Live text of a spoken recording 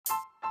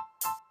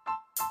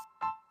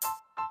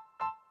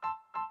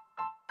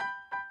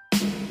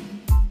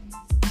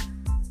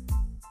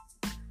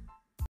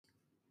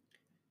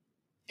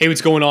Hey,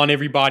 what's going on,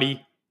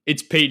 everybody?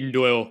 It's Peyton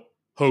Doyle,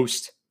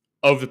 host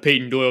of The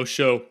Peyton Doyle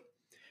Show.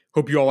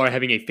 Hope you all are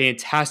having a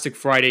fantastic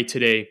Friday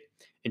today.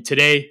 And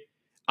today,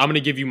 I'm going to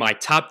give you my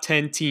top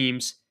 10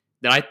 teams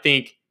that I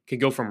think can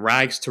go from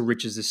rags to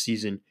riches this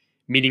season,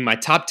 meaning my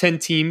top 10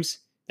 teams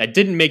that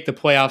didn't make the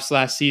playoffs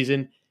last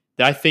season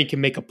that I think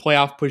can make a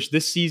playoff push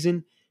this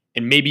season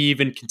and maybe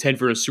even contend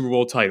for a Super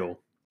Bowl title.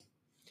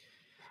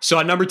 So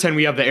at number 10,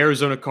 we have the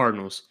Arizona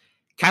Cardinals.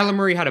 Kyler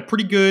Murray had a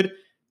pretty good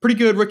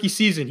rookie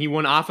season. He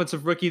won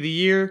Offensive Rookie of the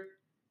Year,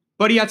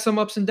 but he had some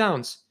ups and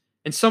downs.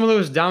 And some of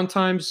those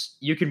downtimes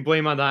you can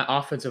blame on that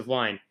offensive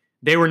line.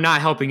 They were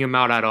not helping him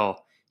out at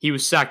all. He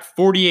was sacked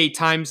 48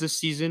 times this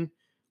season,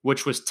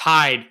 which was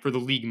tied for the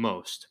league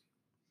most.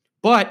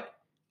 But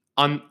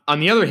on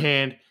the other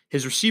hand,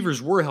 his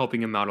receivers were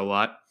helping him out a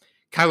lot.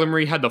 Kyler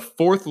Murray had the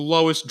fourth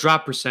lowest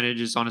drop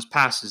percentages on his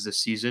passes this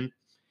season.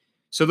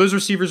 So those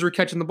receivers were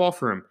catching the ball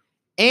for him.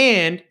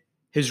 And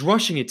his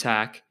rushing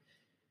attack,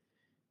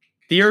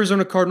 the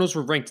Arizona Cardinals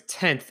were ranked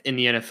 10th in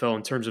the NFL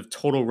in terms of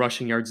total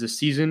rushing yards this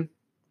season.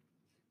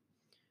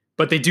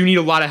 But they do need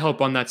a lot of help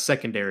on that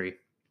secondary.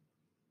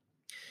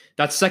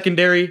 That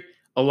secondary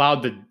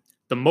allowed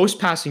the most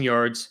passing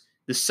yards,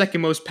 the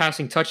second most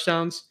passing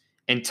touchdowns,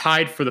 and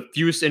tied for the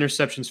fewest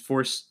interceptions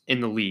forced in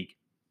the league.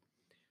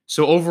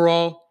 So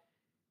overall,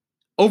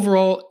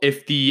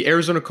 if the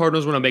Arizona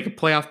Cardinals want to make a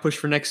playoff push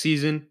for next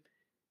season,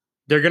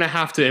 they're going to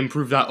have to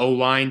improve that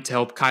O-line to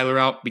help Kyler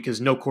out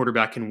because no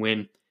quarterback can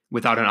win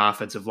without an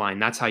offensive line.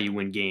 That's how you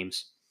win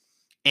games.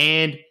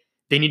 And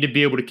they need to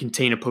be able to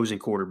contain opposing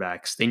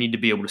quarterbacks. They need to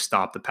be able to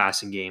stop the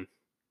passing game.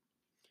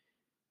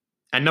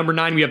 At number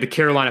 9, we have the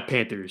Carolina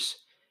Panthers.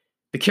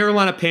 The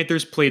Carolina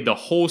Panthers played the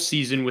whole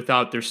season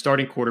without their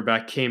starting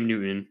quarterback, Cam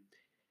Newton.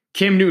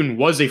 Cam Newton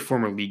was a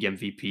former league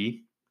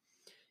MVP.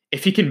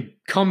 If he can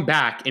come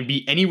back and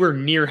be anywhere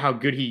near how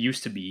good he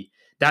used to be,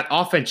 that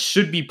offense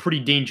should be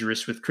pretty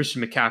dangerous with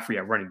Christian McCaffrey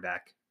at running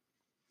back.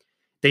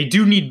 They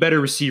do need better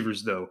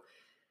receivers, though.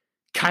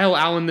 Kyle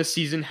Allen this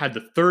season had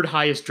the third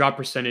highest drop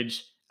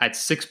percentage at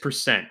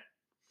 6%.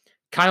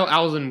 Kyle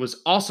Allen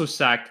was also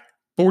sacked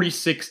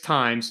 46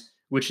 times,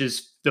 which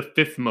is the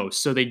fifth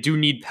most, so they do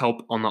need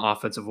help on the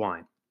offensive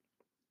line.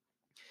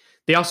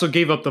 They also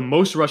gave up the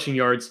most rushing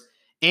yards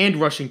and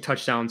rushing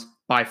touchdowns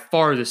by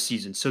far this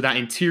season, so that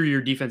interior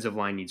defensive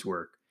line needs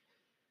work.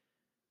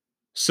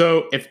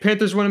 So if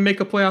Panthers want to make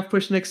a playoff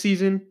push next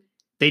season,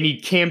 they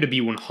need Cam to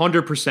be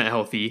 100%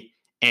 healthy,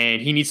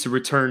 and he needs to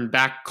return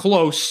back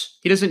close.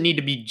 He doesn't need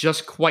to be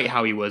just quite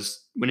how he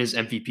was in his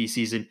MVP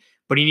season,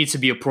 but he needs to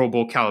be a Pro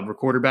Bowl caliber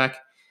quarterback.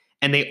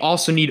 And they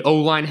also need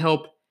O-line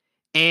help,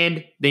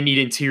 and they need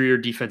interior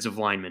defensive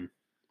linemen.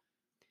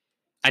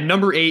 At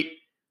number 8,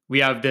 we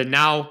have the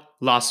now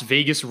Las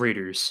Vegas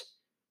Raiders.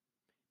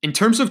 In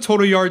terms of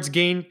total yards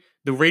gained,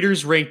 the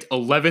Raiders ranked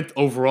 11th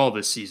overall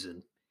this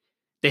season.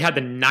 They had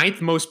the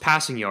 9th most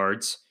passing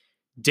yards.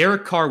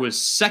 Derek Carr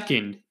was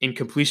second in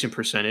completion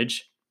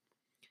percentage.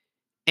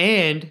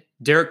 And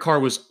Derek Carr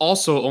was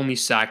also only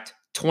sacked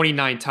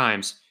 29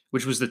 times,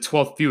 which was the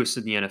 12th fewest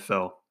in the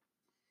NFL.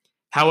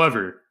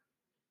 However,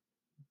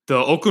 the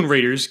Oakland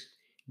Raiders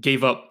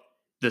gave up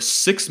the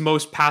 6th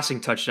most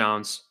passing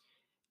touchdowns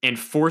and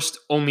forced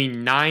only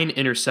 9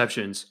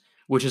 interceptions,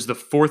 which is the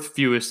 4th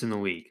fewest in the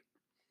league.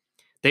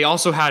 They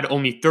also had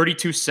only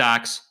 32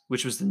 sacks,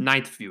 which was the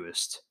 9th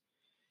fewest.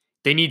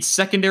 They need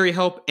secondary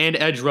help and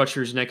edge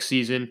rushers next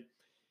season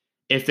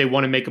if they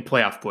want to make a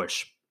playoff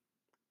push.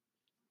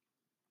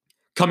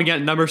 Coming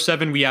at number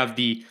 7, we have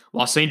the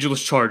Los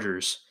Angeles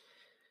Chargers.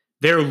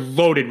 They're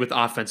loaded with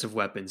offensive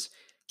weapons.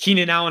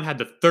 Keenan Allen had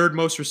the 3rd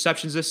most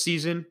receptions this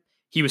season.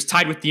 He was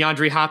tied with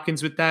DeAndre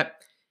Hopkins with that.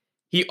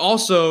 He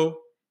also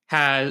was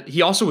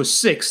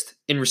 6th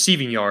in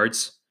receiving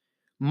yards.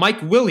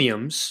 Mike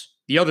Williams,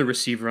 the other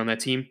receiver on that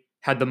team,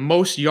 had the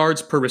most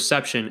yards per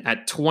reception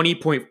at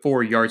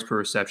 20.4 yards per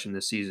reception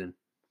this season.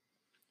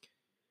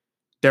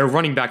 Their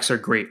running backs are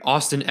great.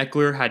 Austin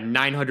Eckler had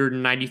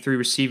 993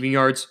 receiving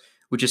yards,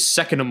 which is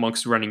second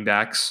amongst running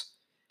backs.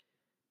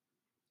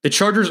 The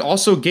Chargers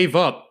also gave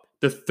up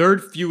the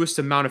 3rd fewest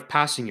amount of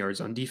passing yards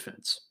on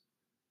defense.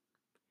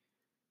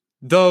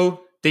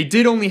 Though they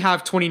did only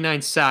have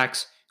 29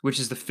 sacks, which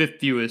is the 5th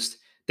fewest,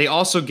 they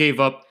also gave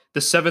up the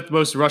 7th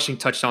most rushing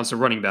touchdowns to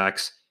running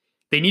backs.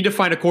 They need to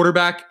find a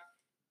quarterback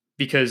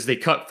because they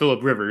cut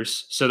Phillip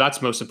Rivers, so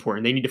that's most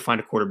important. They need to find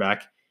a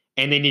quarterback,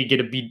 and they need to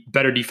get a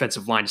better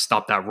defensive line to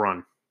stop that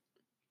run.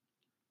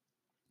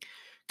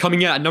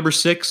 Coming in at number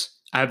 6,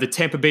 I have the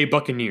Tampa Bay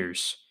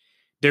Buccaneers.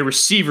 Their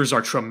receivers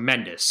are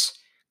tremendous.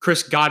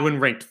 Chris Godwin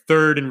ranked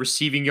 3rd in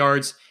receiving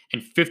yards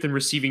and 5th in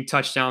receiving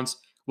touchdowns,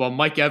 while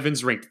Mike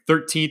Evans ranked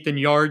 13th in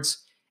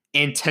yards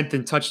and 10th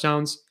in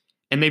touchdowns,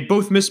 and they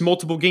both missed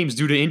multiple games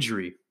due to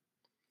injury.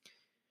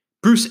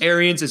 Bruce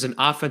Arians is an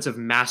offensive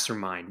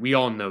mastermind. We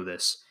all know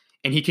this.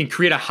 And he can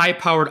create a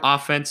high-powered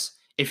offense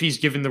if he's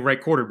given the right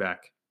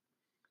quarterback.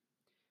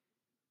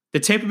 The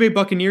Tampa Bay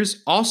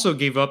Buccaneers also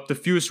gave up the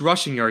fewest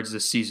rushing yards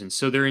this season,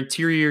 so their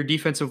interior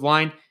defensive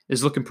line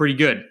is looking pretty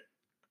good.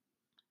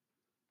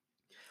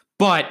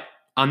 But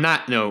on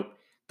that note,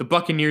 the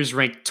Buccaneers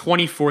ranked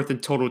 24th in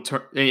total.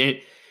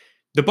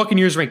 The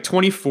Buccaneers ranked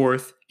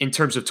 24th in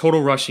terms of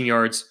total rushing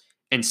yards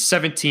and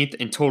 17th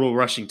in total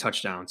rushing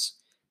touchdowns.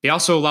 They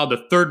also allowed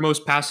the third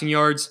most passing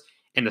yards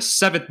and the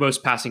seventh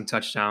most passing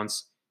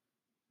touchdowns.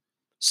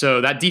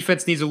 So that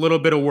defense needs a little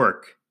bit of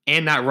work,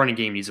 and that running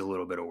game needs a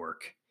little bit of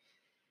work.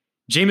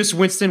 Jameis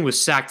Winston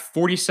was sacked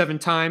 47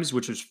 times,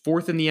 which was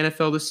fourth in the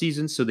NFL this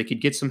season, so they could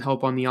get some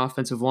help on the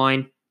offensive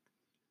line.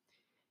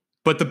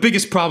 But the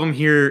biggest problem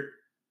here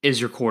is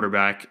your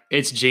quarterback.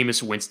 It's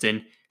Jameis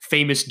Winston,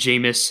 famous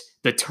Jameis,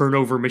 the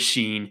turnover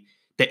machine,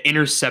 the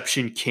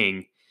interception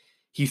king.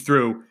 He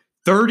threw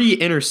 30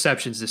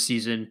 interceptions this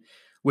season,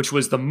 which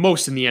was the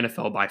most in the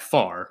NFL by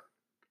far.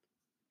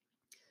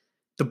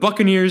 The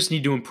Buccaneers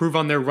need to improve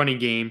on their running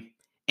game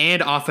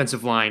and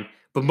offensive line,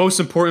 but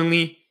most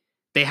importantly,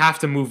 they have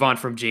to move on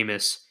from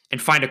Jameis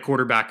and find a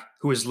quarterback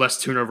who is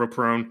less turnover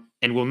prone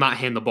and will not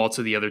hand the ball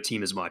to the other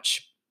team as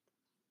much.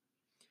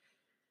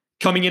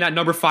 Coming in at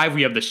number 5,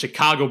 we have the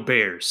Chicago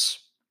Bears.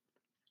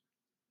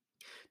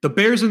 The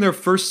Bears in their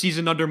first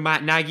season under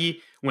Matt Nagy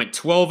went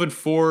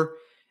 12-4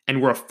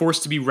 and were a force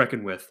to be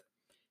reckoned with.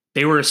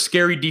 They were a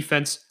scary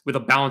defense with a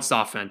balanced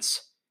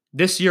offense.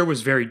 This year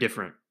was very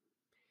different.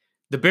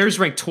 The Bears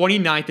ranked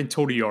 29th in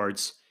total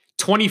yards,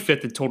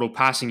 25th in total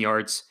passing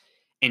yards,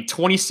 and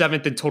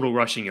 27th in total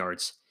rushing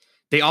yards.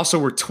 They also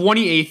were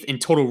 28th in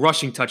total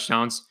rushing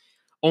touchdowns,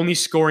 only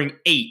scoring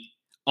 8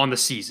 on the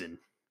season.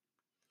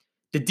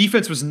 The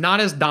defense was not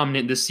as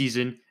dominant this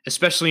season,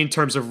 especially in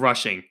terms of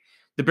rushing.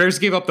 The Bears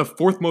gave up the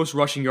 4th most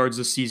rushing yards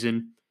this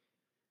season.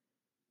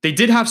 They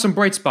did have some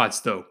bright spots,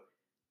 though.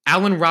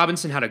 Allen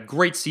Robinson had a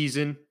great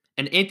season,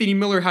 and Anthony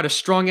Miller had a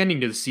strong ending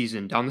to the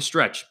season down the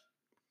stretch.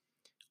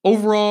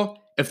 Overall,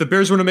 if the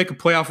Bears want to make a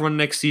playoff run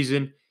next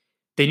season,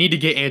 they need to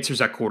get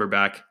answers at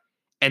quarterback,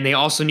 and they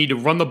also need to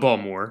run the ball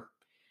more.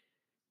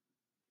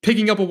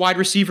 Picking up a wide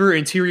receiver,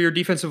 interior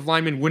defensive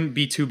lineman wouldn't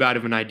be too bad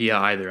of an idea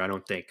either, I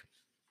don't think.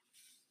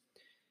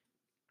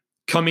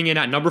 Coming in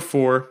at number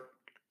 4,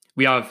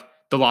 we have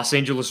the Los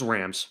Angeles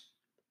Rams.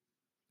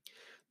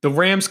 The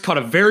Rams caught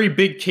a very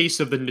big case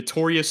of the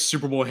notorious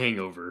Super Bowl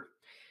hangover.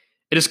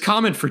 It is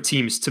common for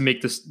teams to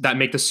make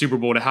the Super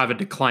Bowl to have a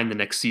decline the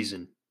next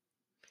season.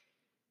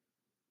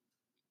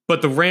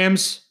 But the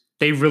Rams,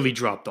 they really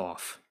dropped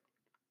off.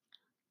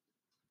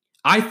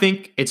 I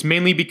think it's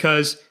mainly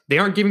because they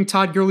aren't giving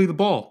Todd Gurley the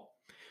ball.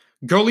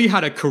 Gurley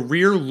had a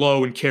career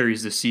low in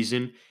carries this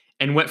season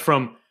and went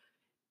from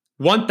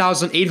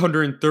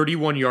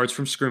 1,831 yards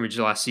from scrimmage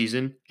last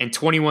season and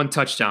 21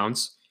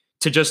 touchdowns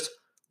to just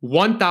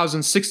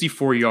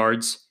 1,064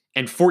 yards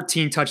and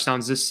 14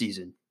 touchdowns this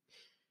season.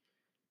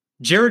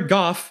 Jared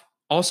Goff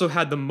also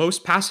had the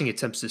most passing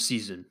attempts this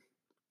season.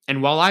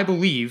 And while I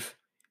believe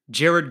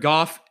Jared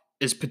Goff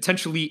is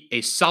potentially a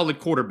solid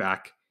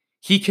quarterback,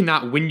 he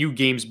cannot win you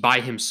games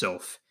by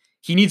himself.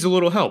 He needs a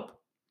little help.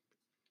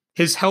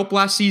 His help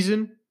last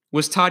season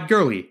was Todd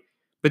Gurley,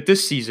 but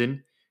this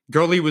season,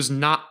 Gurley was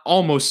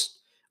almost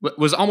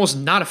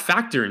not a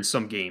factor in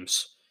some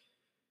games.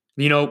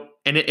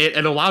 And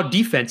it allowed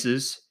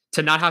defenses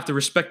to not have to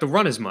respect the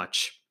run as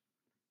much.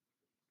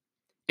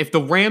 If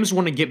the Rams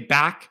want to get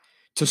back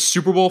to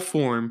Super Bowl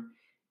form,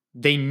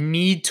 they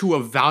need to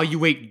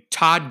evaluate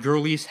Todd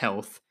Gurley's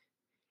health,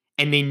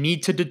 and they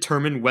need to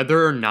determine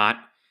whether or not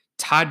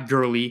Todd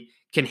Gurley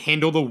can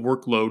handle the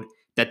workload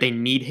that they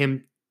need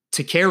him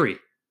to carry.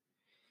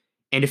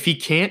 And if he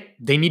can't,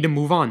 they need to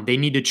move on. They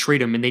need to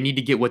trade him, and they need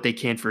to get what they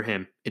can for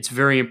him. It's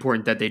very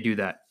important that they do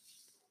that.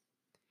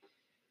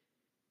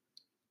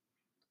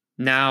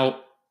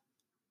 Now,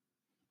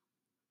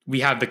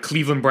 we have the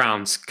Cleveland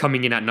Browns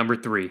coming in at number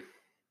 3.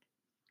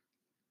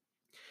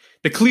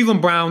 The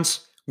Cleveland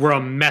Browns were a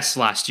mess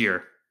last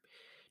year,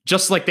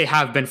 just like they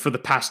have been for the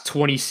past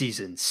 20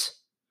 seasons.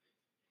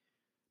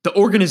 The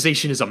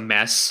organization is a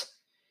mess.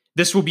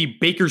 This will be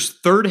Baker's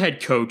 3rd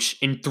head coach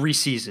in 3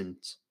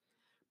 seasons.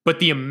 But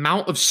the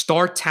amount of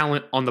star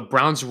talent on the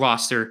Browns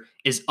roster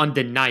is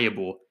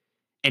undeniable.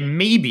 And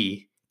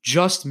maybe,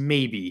 just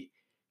maybe,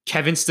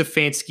 Kevin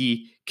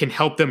Stefanski can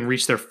help them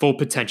reach their full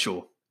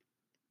potential.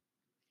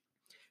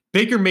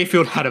 Baker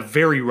Mayfield had a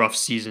very rough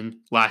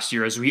season last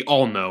year, as we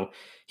all know.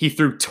 He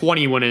threw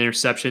 21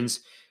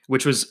 interceptions,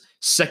 which was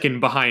second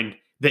behind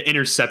the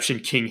interception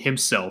king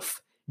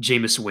himself,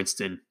 Jameis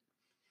Winston.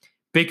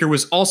 Baker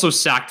was also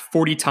sacked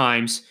 40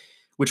 times,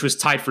 which was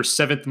tied for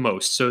 7th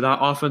most. So that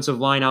offensive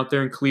line out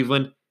there in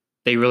Cleveland,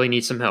 they really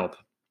need some help.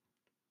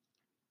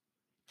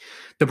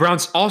 The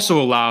Browns also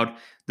allowed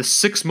the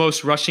 6th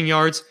most rushing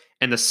yards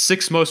and the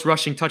 6th most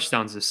rushing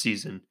touchdowns this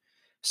season.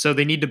 So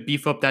they need to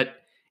beef up that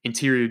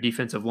interior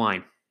defensive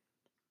line.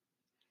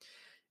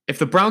 If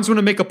the Browns want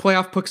to make a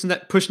playoff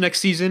push next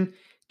season,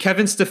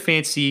 Kevin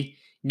Stefanski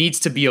needs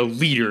to be a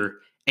leader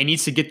and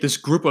needs to get this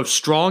group of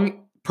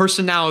strong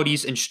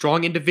personalities and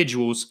strong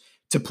individuals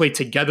to play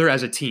together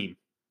as a team.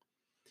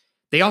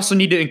 They also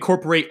need to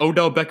incorporate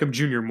Odell Beckham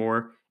Jr.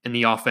 more in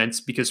the offense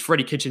because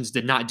Freddie Kitchens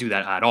did not do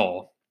that at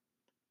all.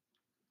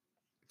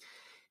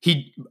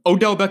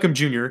 Odell Beckham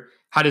Jr.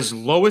 had his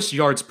lowest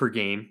yards per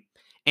game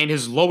and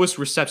his lowest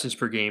receptions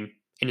per game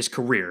in his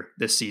career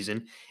this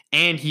season.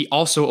 And he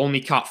also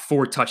only caught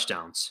 4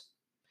 touchdowns.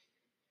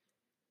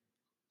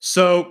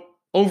 So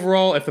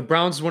overall, if the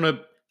Browns want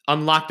to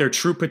unlock their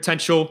true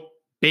potential,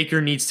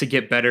 Baker needs to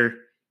get better.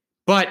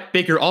 But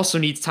Baker also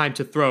needs time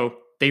to throw.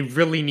 They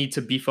really need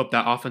to beef up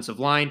that offensive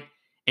line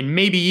and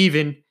maybe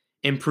even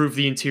improve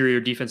the interior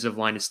defensive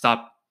line and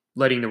stop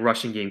letting the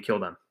rushing game kill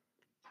them.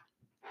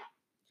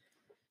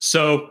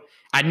 So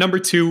at number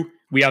 2,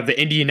 we have the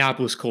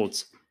Indianapolis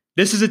Colts.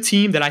 This is a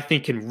team that I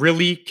think can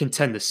really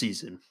contend this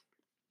season.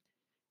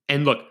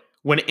 And look,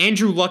 when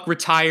Andrew Luck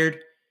retired,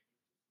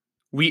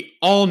 we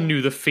all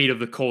knew the fate of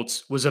the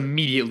Colts was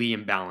immediately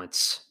in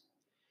balance.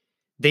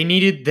 They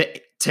needed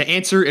to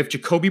answer if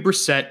Jacoby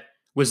Brissett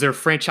was their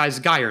franchise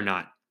guy or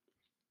not.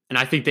 And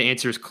I think the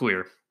answer is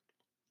clear.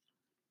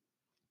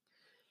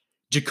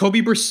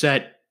 Jacoby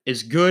Brissett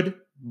is good,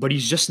 but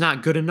he's just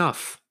not good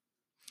enough.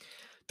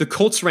 The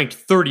Colts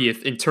ranked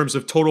 30th in terms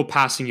of total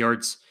passing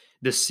yards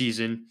this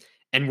season,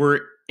 and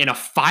were in a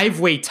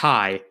 5-way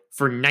tie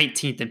for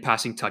 19th in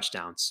passing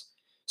touchdowns.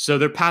 So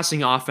their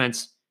passing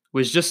offense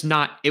was just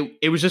not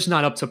it was just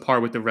not up to par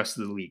with the rest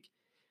of the league.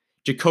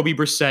 Jacoby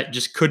Brissett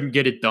just couldn't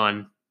get it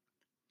done.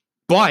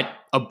 But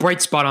a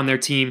bright spot on their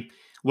team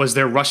was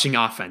their rushing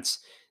offense.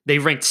 They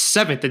ranked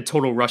 7th in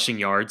total rushing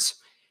yards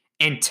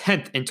and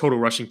 10th in total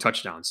rushing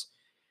touchdowns.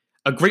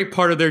 A great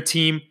part of their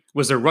team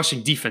was their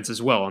rushing defense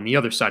as well on the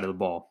other side of the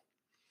ball.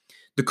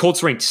 The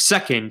Colts ranked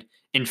 2nd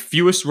in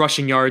fewest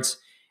rushing yards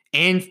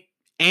and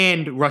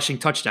rushing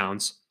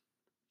touchdowns.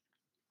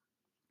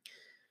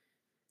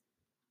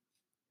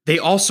 They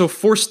also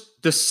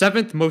forced the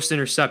 7th most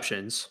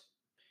interceptions,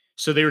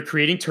 so they were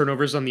creating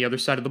turnovers on the other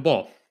side of the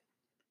ball.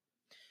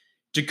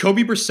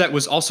 Jacoby Brissett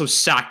was also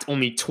sacked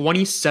only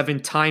 27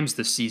 times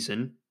this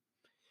season,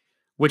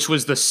 which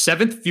was the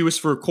 7th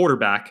fewest for a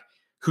quarterback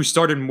who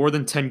started more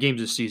than 10 games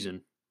this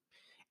season.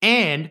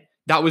 And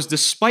that was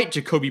despite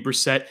Jacoby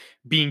Brissett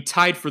being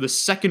tied for the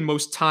 2nd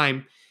most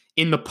time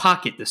in the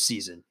pocket this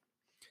season.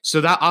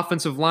 So that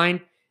offensive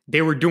line,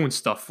 they were doing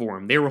stuff for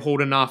him. They were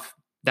holding off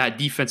that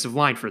defensive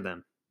line for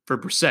them, for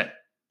Brissett.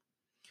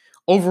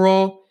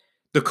 Overall,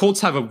 the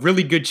Colts have a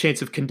really good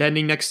chance of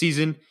contending next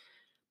season,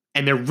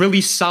 and they're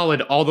really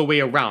solid all the way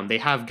around. They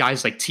have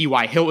guys like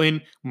T.Y.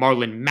 Hilton,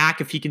 Marlon Mack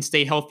if he can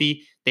stay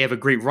healthy. They have a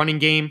great running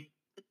game.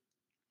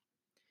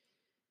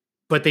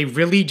 But they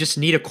really just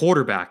need a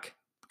quarterback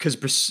because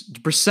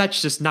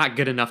Brissett's just not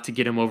good enough to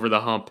get him over the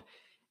hump.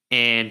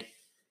 And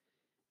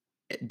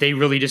they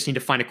really just need to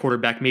find a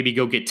quarterback. Maybe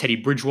go get Teddy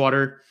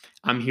Bridgewater.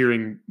 I'm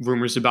hearing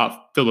rumors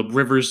about Phillip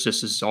Rivers,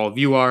 just as all of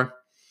you are.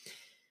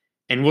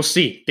 And we'll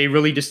see. They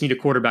really just need a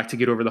quarterback to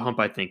get over the hump,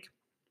 I think.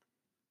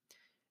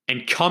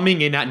 And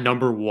coming in at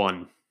number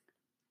 1,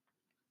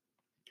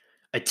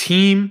 a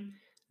team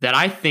that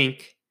I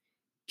think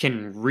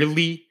can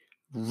really,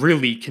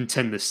 really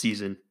contend this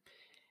season.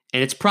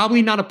 And it's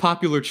probably not a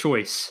popular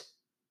choice.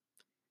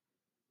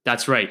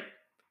 That's right.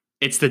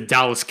 It's the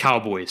Dallas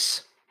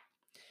Cowboys.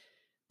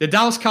 The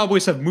Dallas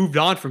Cowboys have moved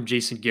on from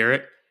Jason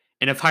Garrett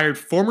and have hired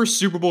former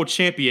Super Bowl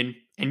champion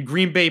and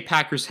Green Bay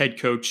Packers head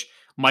coach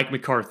Mike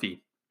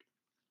McCarthy.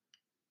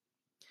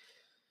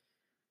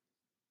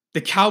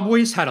 The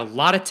Cowboys had a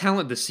lot of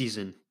talent this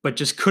season, but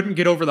just couldn't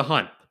get over the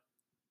hump.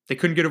 They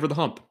couldn't get over the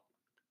hump.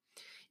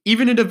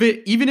 Even in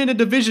a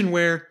division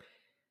where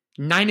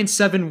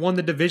 9-7 won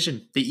the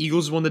division. The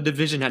Eagles won the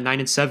division at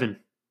 9-7.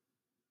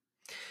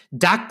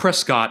 Dak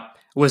Prescott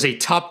was a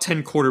top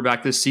 10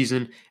 quarterback this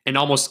season in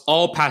almost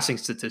all passing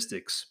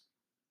statistics.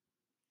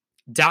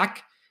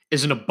 Dak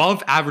is an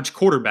above average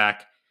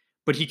quarterback,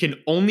 but he can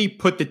only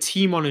put the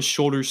team on his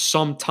shoulders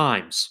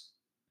sometimes.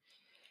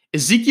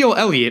 Ezekiel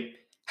Elliott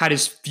had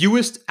his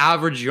fewest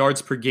average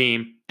yards per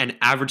game and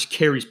average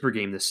carries per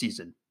game this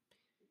season.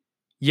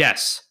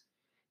 Yes,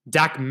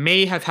 Dak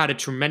may have had a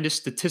tremendous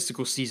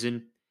statistical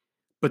season,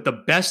 but the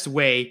best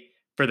way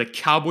for the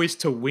Cowboys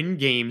to win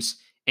games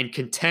and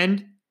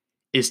contend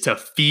is to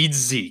feed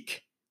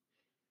Zeke.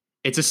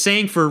 It's a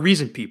saying for a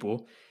reason,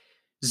 people.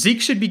 Zeke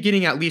should be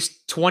getting at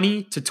least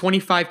 20 to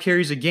 25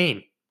 carries a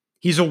game.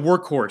 He's a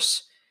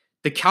workhorse.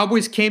 The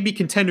Cowboys can be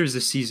contenders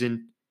this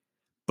season,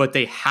 but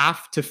they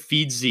have to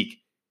feed Zeke.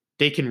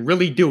 They can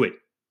really do it,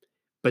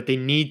 but they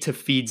need to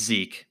feed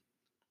Zeke.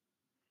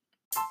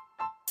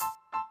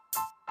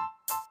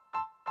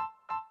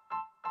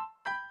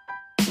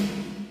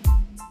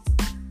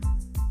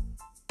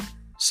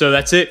 So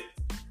that's it.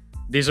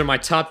 These are my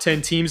top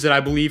 10 teams that I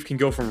believe can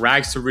go from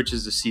rags to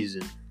riches this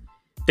season.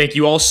 Thank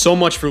you all so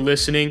much for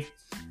listening,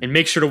 and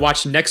make sure to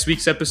watch next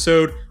week's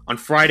episode on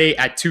Friday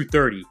at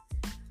 2:30.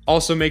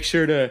 Also, make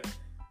sure to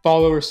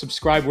follow or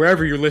subscribe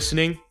wherever you're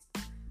listening,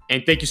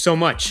 and thank you so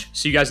much.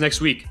 See you guys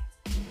next week.